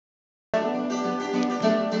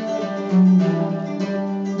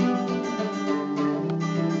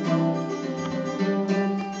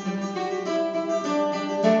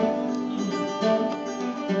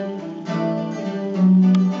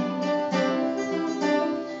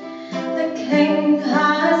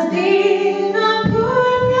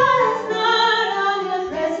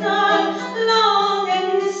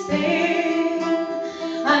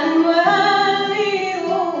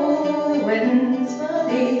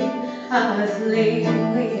as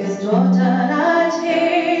laying with his daughter at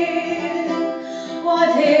head.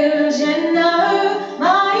 What ails you now,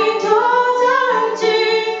 my daughter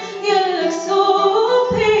Jane? You look so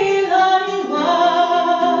pale and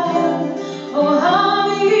wan. Oh,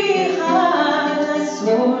 have ye had a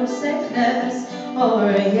sore sickness,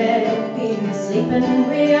 or yet been sleeping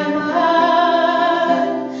with a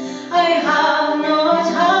man? I have not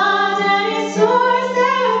had any sore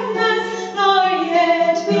sickness, nor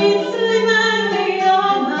yet been sleeping with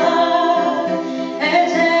a man.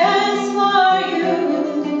 It is for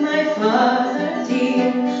you, my father dear,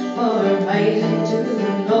 for riding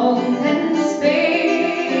too long in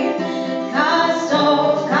Spain. Cast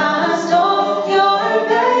off your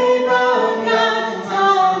gray brown gowns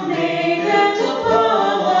and make it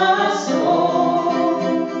upon a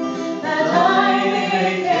stone, that I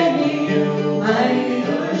may kenny you by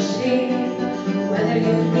your shape, whether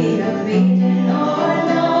you be a maiden or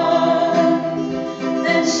not.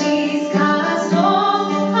 Then she's cast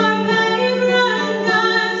off her gray brown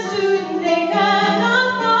gowns to naked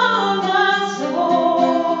upon a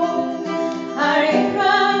stone. Her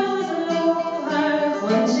apron was low, her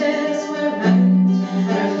haunches were round,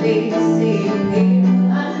 her face seemed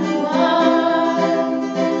pale and wan.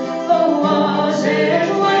 Oh, was it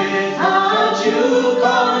worth had you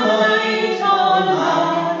gone light on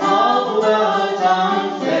man of blood and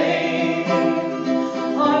flame?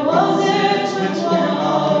 Or was it with one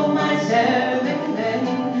of my serving men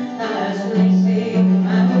that lately came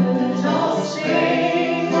out of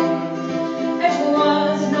Spain? It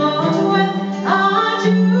was not with had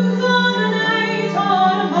you gone light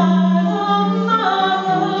on man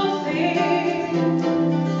of fame.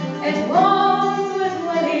 It was with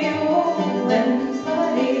Willie Owen's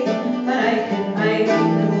body, but I can bide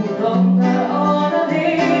no longer on a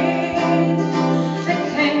lane. The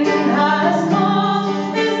king has called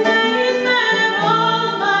his name men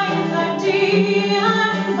of my 30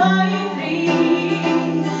 and my 3,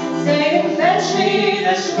 saying, fetch me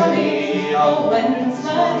this Willie Owen's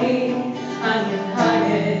body, and in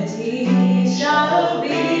hanged he shall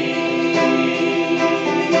be.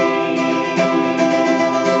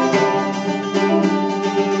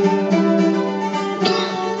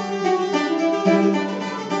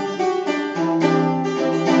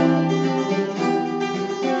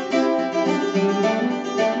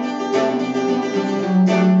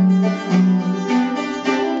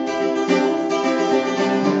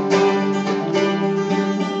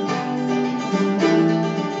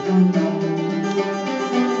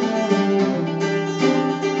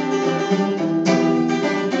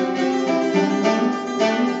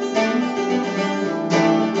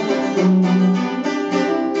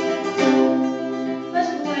 But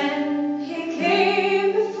when he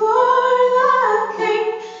came before the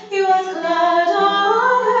king, he was clad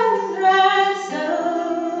all in red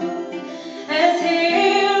silk. His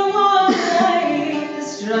hair was like the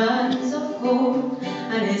strands of gold,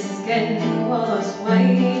 and his skin was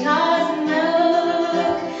white as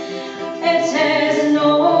milk. It is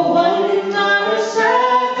no wonder,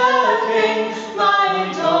 said the king,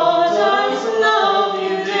 my daughter's love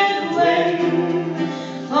you did win.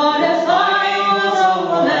 For if I was a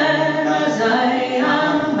woman as I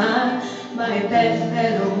am a man, my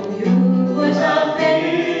bedfellow you would have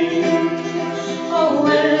been. Oh,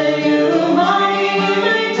 will you marry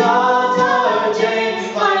my daughter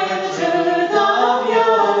Jane by the truth of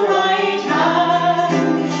your right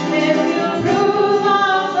hand? If you prove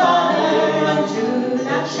a father unto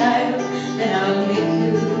that child, then I'll make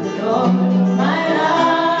you Lord